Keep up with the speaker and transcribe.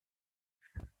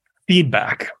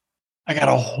Feedback. I got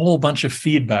a whole bunch of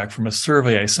feedback from a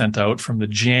survey I sent out from the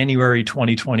January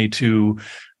 2022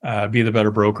 Be the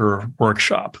Better Broker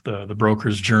workshop, the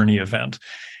Broker's Journey event.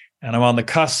 And I'm on the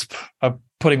cusp of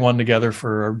putting one together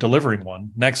for delivering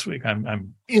one next week.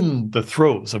 I'm in the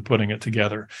throes of putting it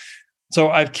together. So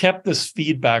I've kept this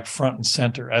feedback front and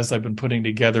center as I've been putting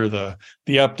together the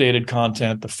updated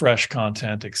content, the fresh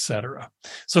content, etc.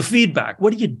 So feedback,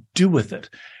 what do you do with it?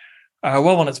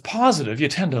 Well, when it's positive, you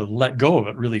tend to let go of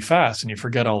it really fast and you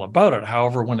forget all about it.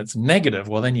 However, when it's negative,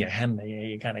 well, then you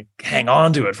kind of hang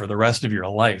on to it for the rest of your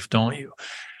life, don't you?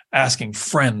 Asking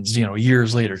friends,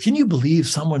 years later, can you believe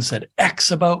someone said X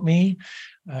about me?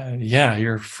 Yeah,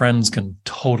 your friends can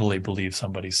totally believe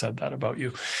somebody said that about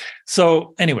you.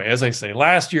 So anyway, as I say,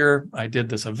 last year I did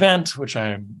this event, which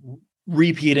I'm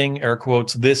repeating, air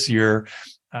quotes, this year.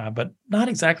 But not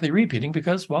exactly repeating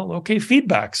because, well, okay,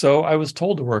 feedback. So I was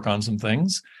told to work on some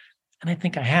things, and I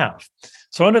think I have.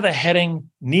 So under the heading,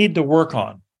 need to work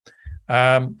on,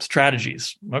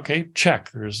 strategies. Okay,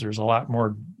 check. There's a lot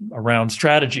more around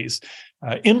strategies.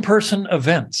 In-person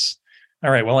events. All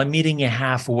right, well, I'm meeting you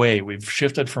halfway. We've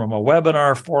shifted from a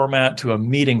webinar format to a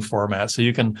meeting format. So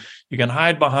you can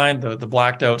hide behind the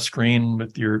blacked out screen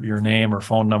with your name or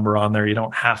phone number on there. You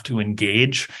don't have to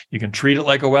engage. You can treat it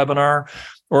like a webinar,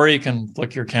 or you can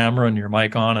flick your camera and your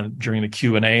mic on and during the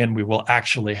Q&A, and we will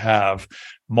actually have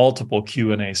multiple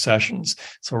Q&A sessions.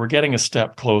 So we're getting a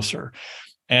step closer.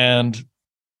 And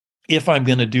if I'm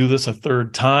going to do this a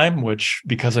third time, which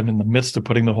because I'm in the midst of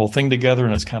putting the whole thing together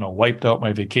and it's kind of wiped out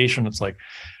my vacation, it's like,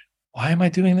 why am I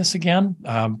doing this again?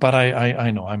 But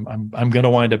I know I'm going to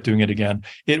wind up doing it again.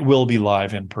 It will be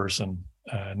live in person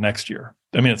next year.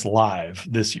 I mean, it's live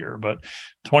this year, but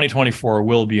 2024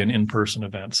 will be an in-person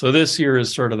event. So this year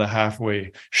is sort of the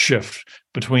halfway shift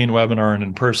between webinar and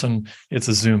in-person. It's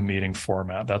a Zoom meeting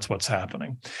format. That's what's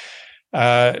happening.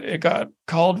 It got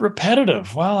called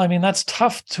repetitive. Well, I mean, that's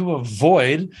tough to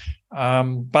avoid,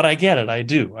 but I get it. I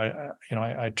do.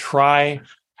 I try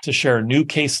to share new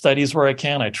case studies where I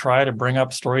can. I try to bring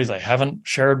up stories I haven't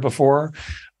shared before.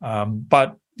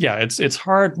 But yeah, it's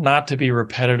hard not to be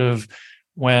repetitive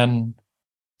when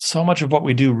so much of what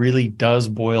we do really does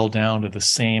boil down to the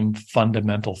same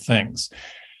fundamental things.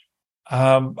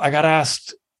 I got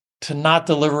asked to not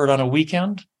deliver it on a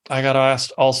weekend. I got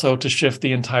asked also to shift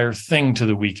the entire thing to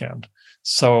the weekend.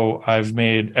 So I've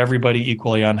made everybody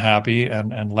equally unhappy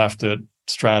and left it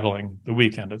straddling the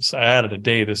weekend. I added a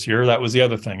day this year. That was the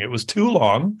other thing. It was too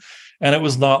long and it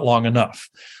was not long enough.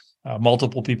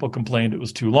 Multiple people complained it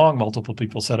was too long. Multiple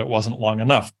people said it wasn't long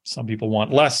enough. Some people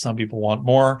want less. Some people want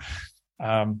more.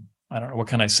 I don't know. What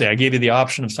can I say? I gave you the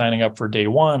option of signing up for day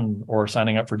one or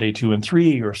signing up for day 2 and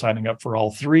 3 or signing up for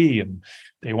all 3. And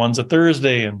day 1's a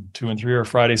Thursday and 2 and 3 are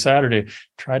Friday, Saturday.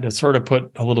 Tried to sort of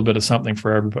put a little bit of something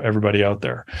for everybody out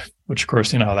there, which of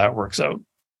course, you know how that works out.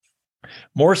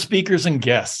 More speakers and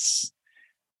guests.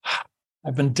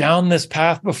 I've been down this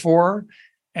path before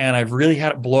and I've really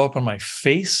had it blow up on my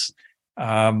face.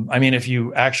 I mean, if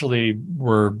you actually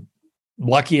were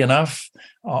lucky enough,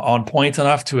 on point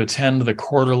enough to attend the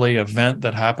quarterly event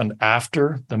that happened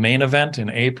after the main event in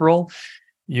April,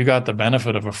 you got the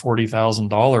benefit of a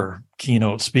 $40,000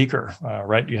 keynote speaker,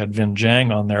 right? You had Vin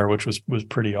Jiang on there, which was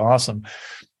pretty awesome.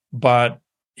 But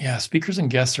yeah, speakers and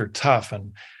guests are tough.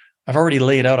 And I've already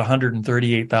laid out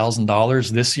 $138,000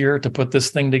 this year to put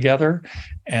this thing together.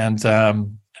 And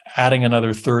adding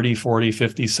another 30, 40,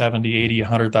 50, 70, 80,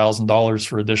 $100,000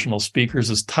 for additional speakers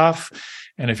is tough.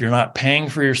 And if you're not paying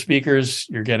for your speakers,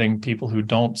 you're getting people who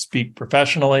don't speak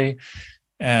professionally,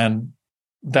 and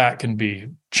that can be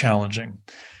challenging.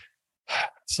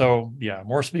 So yeah,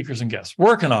 more speakers and guests.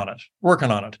 Working on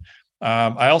it.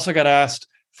 I also got asked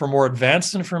for more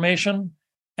advanced information,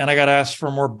 and I got asked for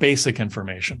more basic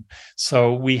information.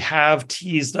 So we have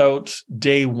teased out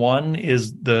day 1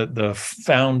 is the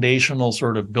foundational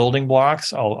sort of building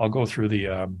blocks. I'll go through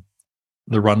the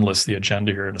run list, the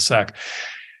agenda here in a sec.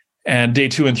 And day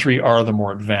 2 and 3 are the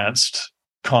more advanced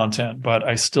content. But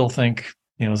I still think,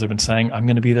 as I've been saying, I'm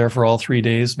going to be there for all 3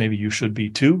 days. Maybe you should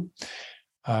be too.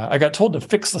 I got told to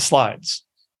fix the slides.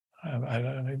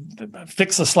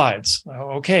 Fix the slides.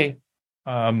 Okay.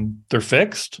 They're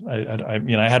fixed.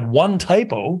 I had one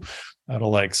typo out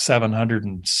of like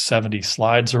 770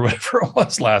 slides or whatever it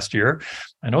was last year.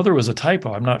 I know there was a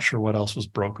typo. I'm not sure what else was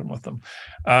broken with them.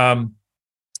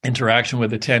 Interaction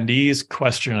with attendees,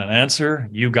 question and answer.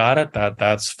 You got it.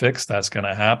 That's fixed. That's going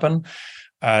to happen.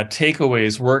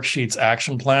 Takeaways, worksheets,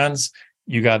 action plans.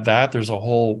 You got that. There's a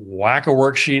whole whack of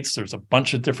worksheets. There's a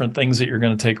bunch of different things that you're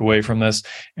going to take away from this,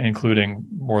 including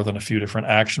more than a few different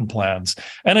action plans.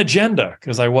 An agenda,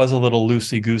 because I was a little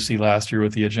loosey-goosey last year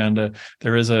with the agenda.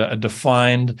 There is a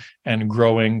defined and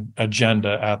growing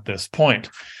agenda at this point.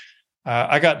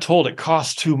 I got told it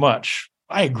costs too much.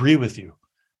 I agree with you.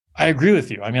 I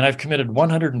mean, I've committed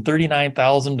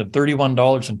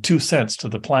 $139,031.02 to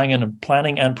the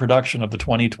planning and production of the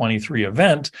 2023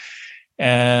 event.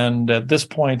 And at this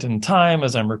point in time,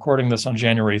 as I'm recording this on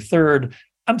January 3rd,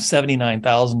 I'm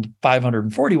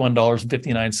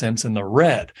 $79,541.59 in the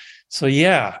red. So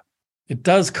yeah, it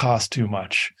does cost too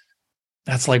much.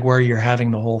 That's like where you're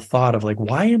having the whole thought of like,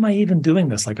 why am I even doing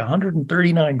this? Like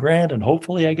 139 grand and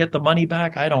hopefully I get the money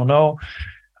back. I don't know.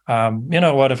 You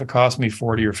know what? If it costs me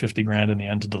 40 or 50 grand in the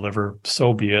end to deliver,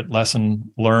 so be it.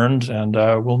 Lesson learned, and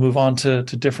we'll move on to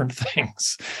different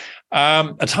things.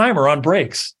 A timer on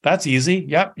breaks. That's easy.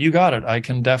 Yep, you got it. I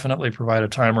can definitely provide a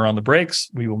timer on the breaks.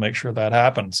 We will make sure that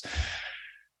happens.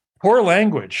 Poor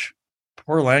language.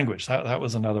 That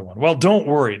was another one. Well, don't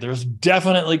worry. There's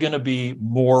definitely going to be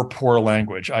more poor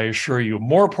language. I assure you,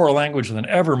 more poor language than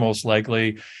ever, most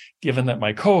likely, given that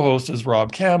my co-host is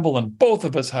Rob Campbell, and both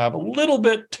of us have a little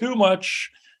bit too much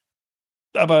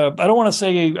of I don't want to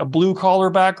say a blue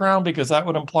collar background, because that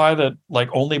would imply that like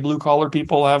only blue collar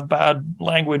people have bad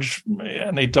language,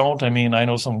 and they don't. I mean, I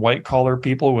know some white collar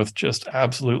people with just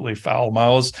absolutely foul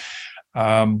mouths.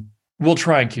 We'll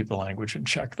try and keep the language in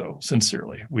check, though.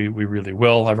 Sincerely, we really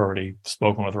will. I've already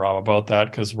spoken with Rob about that,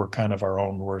 because we're kind of our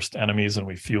own worst enemies and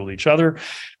we fuel each other.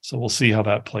 So we'll see how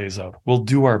that plays out. We'll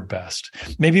do our best.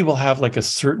 Maybe we'll have like a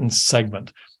certain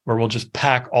segment where we'll just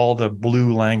pack all the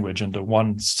blue language into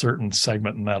one certain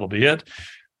segment, and that'll be it.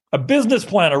 A business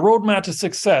plan, a roadmap to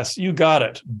success. You got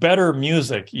it. Better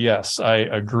music. Yes, I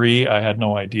agree. I had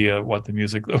no idea what the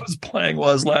music that was playing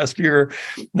was last year.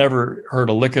 Never heard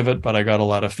a lick of it, but I got a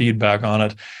lot of feedback on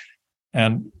it.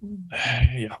 And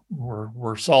yeah,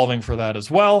 we're solving for that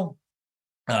as well.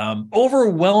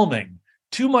 Overwhelming.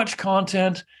 Too much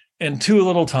content in too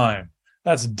little time.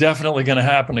 That's definitely going to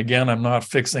happen again. I'm not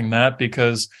fixing that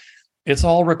because it's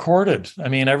all recorded. I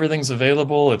mean, everything's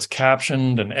available. It's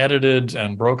captioned and edited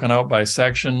and broken out by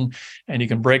section, and you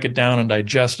can break it down and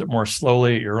digest it more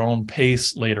slowly at your own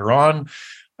pace later on.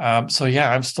 So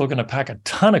yeah, I'm still going to pack a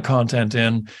ton of content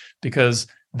in, because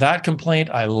that complaint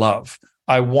I love.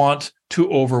 I want to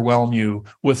overwhelm you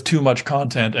with too much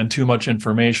content and too much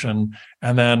information,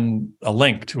 and then a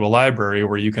link to a library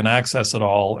where you can access it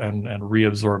all and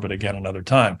reabsorb it again another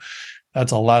time.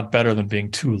 That's a lot better than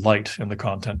being too light in the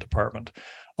content department.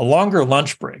 A longer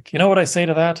lunch break. You know what I say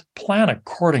to that? Plan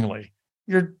accordingly.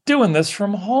 You're doing this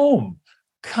from home.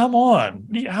 Come on.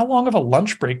 How long of a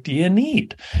lunch break do you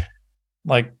need?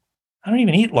 Like, I don't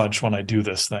even eat lunch when I do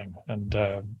this thing. And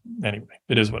anyway,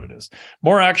 it is what it is.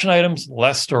 More action items,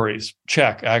 less stories.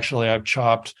 Check. Actually, I've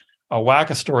chopped a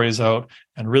whack of stories out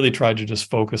and really tried to just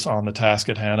focus on the task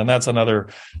at hand. And that's another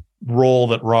role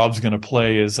that Rob's going to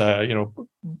play, is the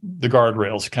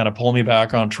guardrails, kind of pull me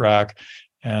back on track,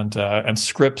 and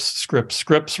scripts.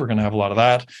 We're going to have a lot of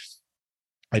that.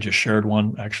 I just shared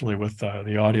one actually with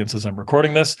the audience as I'm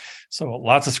recording this. So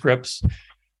lots of scripts.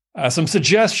 Some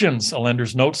suggestions. A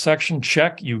lender's notes section.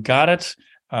 Check. You got it.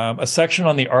 A section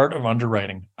on the art of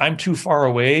underwriting. I'm too far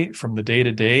away from the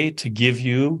day-to-day to give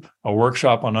you a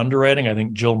workshop on underwriting. I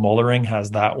think Jill Mullering has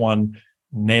that one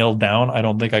nailed down. I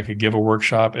don't think I could give a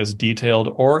workshop as detailed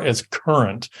or as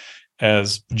current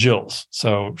as Jill's.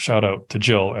 So shout out to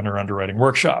Jill and her underwriting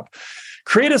workshop.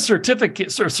 Create a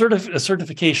certificate or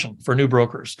certification for new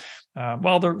brokers.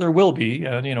 Well, there will be,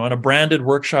 and a branded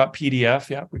workshop PDF.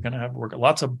 Yeah, we're going to have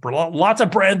lots of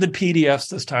branded PDFs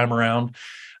this time around.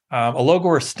 A logo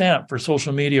or stamp for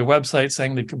social media websites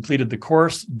saying they've completed the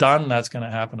course. Done. That's going to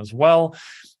happen as well.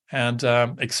 And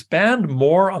expand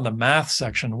more on the math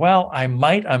section. Well, I'm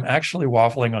actually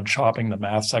waffling on chopping the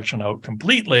math section out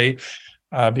completely,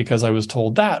 because I was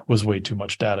told that was way too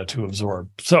much data to absorb.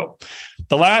 So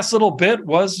the last little bit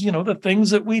was, the things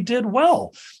that we did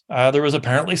well. There was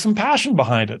apparently some passion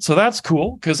behind it. So that's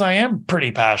cool, because I am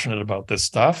pretty passionate about this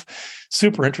stuff.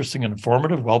 Super interesting and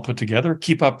informative, well put together.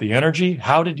 Keep up the energy.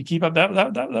 How did you keep up?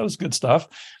 That was good stuff.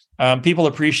 People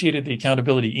appreciated the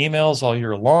accountability emails all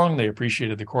year long. They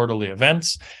appreciated the quarterly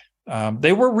events.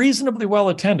 They were reasonably well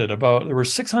attended. There were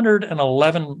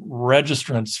 611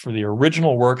 registrants for the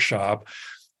original workshop,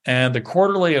 and the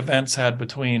quarterly events had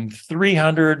between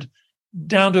 300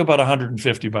 down to about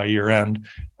 150 by year end,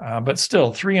 but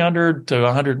still 300 to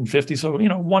 150. So,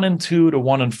 1 in 2 to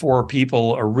 1 in 4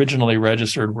 people originally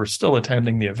registered were still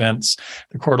attending the events,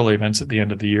 the quarterly events at the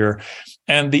end of the year.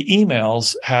 And the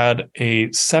emails had a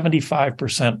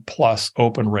 75% plus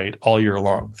open rate all year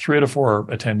long. 3 to 4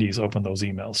 attendees opened those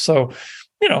emails. So,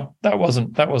 that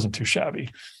wasn't too shabby.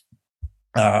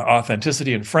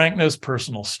 Authenticity and frankness,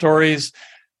 personal stories.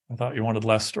 I thought you wanted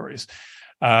less stories.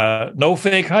 No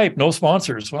fake hype, no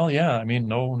sponsors. Well, yeah, I mean,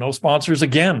 no sponsors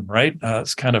again, right?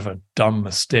 It's kind of a dumb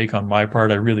mistake on my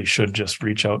part. I really should just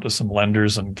reach out to some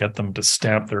lenders and get them to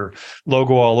stamp their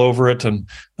logo all over it. And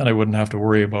then I wouldn't have to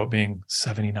worry about being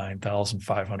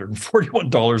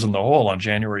 $79,541 in the hole on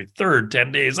January 3rd,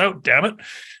 10 days out, damn it.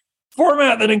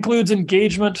 Format that includes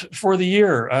engagement for the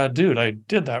year. Dude, I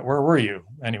did that. Where were you?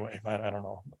 Anyway, I don't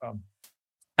know.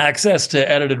 Access to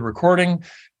edited recording.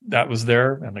 That was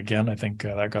there. And again, I think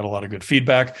that got a lot of good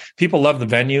feedback. People love the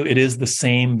venue. It is the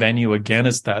same venue. Again,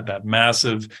 it's that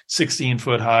massive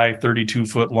 16-foot high,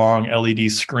 32-foot long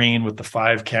LED screen with the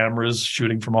 5 cameras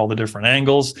shooting from all the different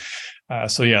angles.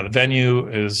 So yeah, the venue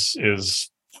is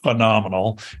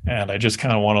phenomenal. And I just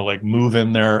kind of want to move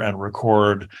in there and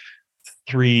record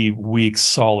 3 weeks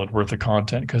solid worth of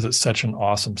content because it's such an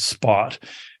awesome spot.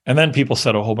 And then people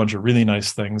said a whole bunch of really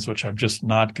nice things, which I'm just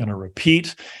not going to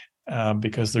repeat.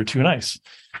 Because they're too nice.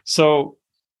 So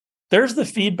there's the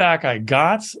feedback I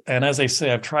got. And as I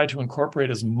say, I've tried to incorporate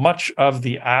as much of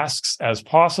the asks as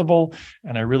possible.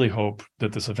 And I really hope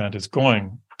that this event is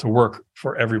going to work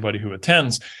for everybody who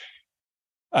attends.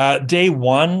 Day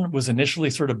 1 was initially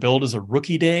sort of billed as a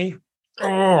rookie day.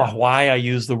 Why I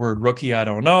use the word rookie, I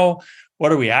don't know.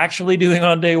 What are we actually doing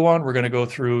on day 1? We're going to go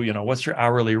through, what's your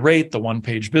hourly rate, the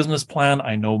 1-page business plan.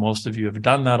 I know most of you have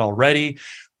done that already.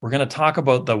 We're going to talk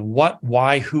about the what,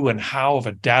 why, who, and how of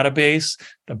a database,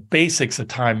 the basics of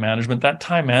time management. That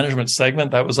time management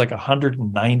segment, that was like a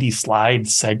 190-slide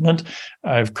segment.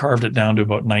 I've carved it down to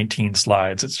about 19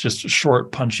 slides. It's just a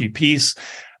short, punchy piece.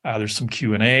 There's some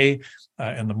Q&A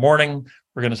in the morning.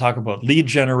 We're going to talk about lead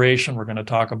generation. We're going to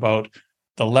talk about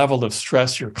the level of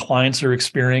stress your clients are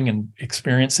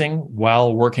experiencing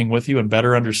while working with you and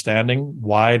better understanding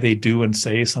why they do and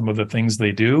say some of the things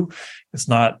they do. It's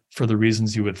not for the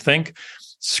reasons you would think.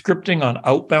 Scripting on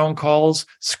outbound calls,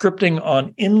 scripting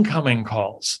on incoming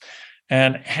calls,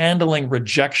 and handling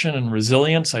rejection and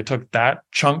resilience. I took that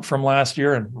chunk from last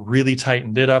year and really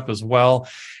tightened it up as well.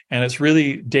 And it's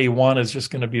really day 1 is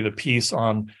just going to be the piece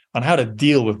on how to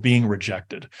deal with being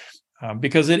rejected.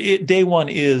 Because day 1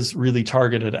 is really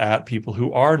targeted at people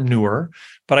who are newer,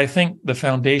 but I think the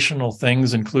foundational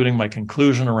things, including my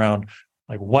conclusion around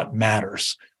what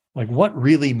matters, what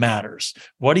really matters,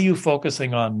 what are you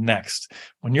focusing on next?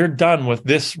 When you're done with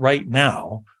this right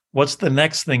now, what's the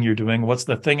next thing you're doing? What's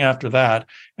the thing after that?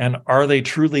 And are they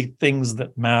truly things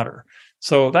that matter?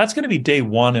 So that's going to be day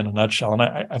 1 in a nutshell. And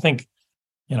I think,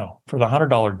 for the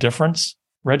 $100 difference,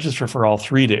 register for all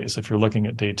 3 days if you're looking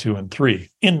at day 2 and 3,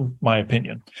 in my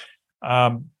opinion.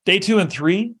 Day 2 and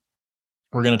 3,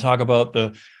 we're going to talk about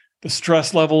the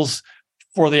stress levels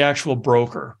for the actual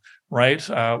broker, right?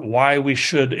 Why we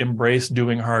should embrace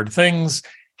doing hard things,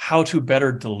 how to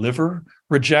better deliver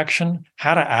rejection,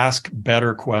 how to ask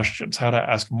better questions, how to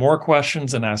ask more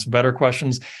questions and ask better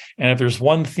questions. And if there's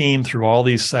one theme through all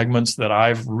these segments that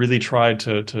I've really tried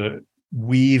to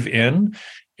weave in,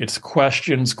 it's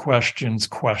questions, questions,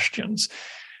 questions.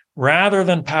 Rather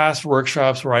than past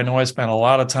workshops where I know I spent a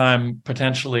lot of time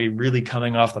potentially really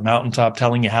coming off the mountaintop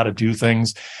telling you how to do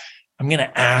things, I'm going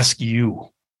to ask you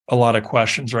a lot of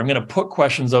questions, or I'm going to put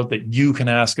questions out that you can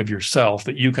ask of yourself,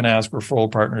 that you can ask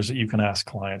referral partners, that you can ask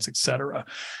clients, et cetera.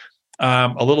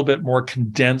 A little bit more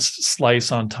condensed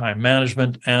slice on time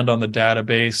management and on the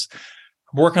database.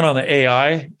 I'm working on the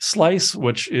AI slice,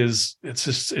 which is,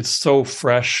 it's so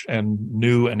fresh and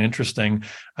new and interesting.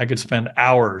 I could spend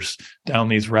hours down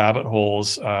these rabbit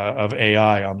holes of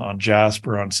AI on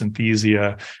Jasper, on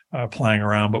Synthesia, playing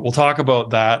around. But we'll talk about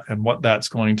that and what that's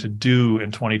going to do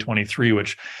in 2023,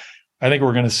 which I think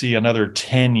we're going to see another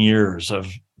 10 years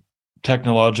of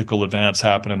technological advance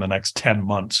happen in the next 10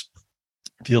 months.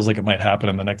 It feels like it might happen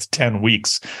in the next 10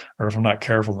 weeks, or if I'm not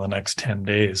careful, in the next 10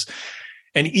 days.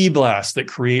 And e-blasts that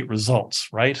create results,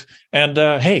 right? And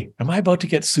hey, am I about to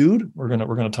get sued? We're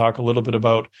gonna talk a little bit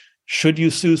about, should you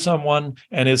sue someone,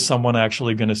 and is someone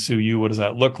actually going to sue you? What does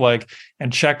that look like?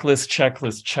 And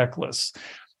checklists.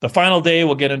 The final day,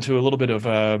 we'll get into a little bit of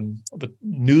the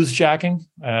news jacking.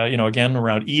 Again,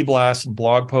 around e-blasts and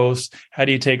blog posts. How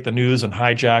do you take the news and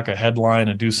hijack a headline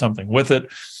and do something with it?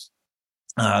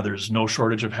 There's no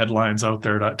shortage of headlines out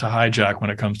there to hijack when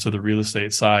it comes to the real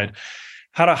estate side.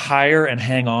 how to hire and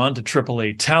hang on to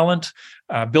AAA talent,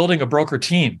 building a broker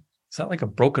team. Is that like a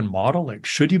broken model? Like,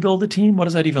 should you build a team? What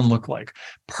does that even look like?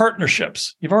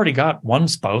 Partnerships. You've already got one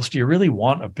spouse. Do you really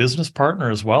want a business partner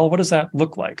as well? What does that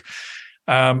look like?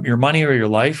 Your money or your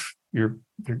life? You're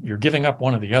giving up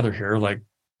one or the other here. Like,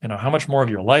 how much more of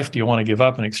your life do you want to give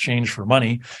up in exchange for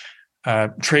money?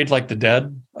 Trade like the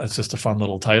dead. That's just a fun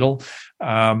little title.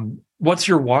 What's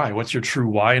your why? What's your true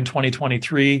why in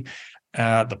 2023?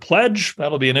 The pledge,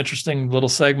 that'll be an interesting little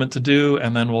segment to do.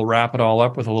 And then we'll wrap it all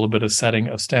up with a little bit of setting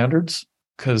of standards,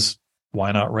 because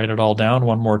why not write it all down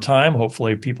one more time?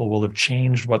 Hopefully people will have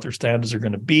changed what their standards are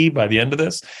going to be by the end of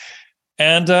this.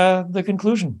 And the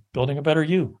conclusion, building a better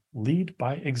you, lead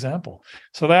by example.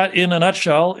 So that in a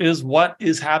nutshell is what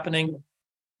is happening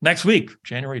next week,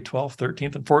 January 12th,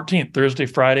 13th, and 14th, Thursday,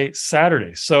 Friday,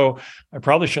 Saturday. So I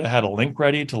probably should have had a link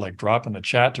ready to like drop in the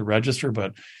chat to register,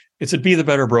 but it's at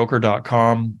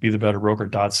bethebetterbroker.com,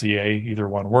 bethebetterbroker.ca. Either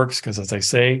one works because, as I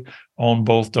say, own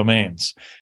both domains.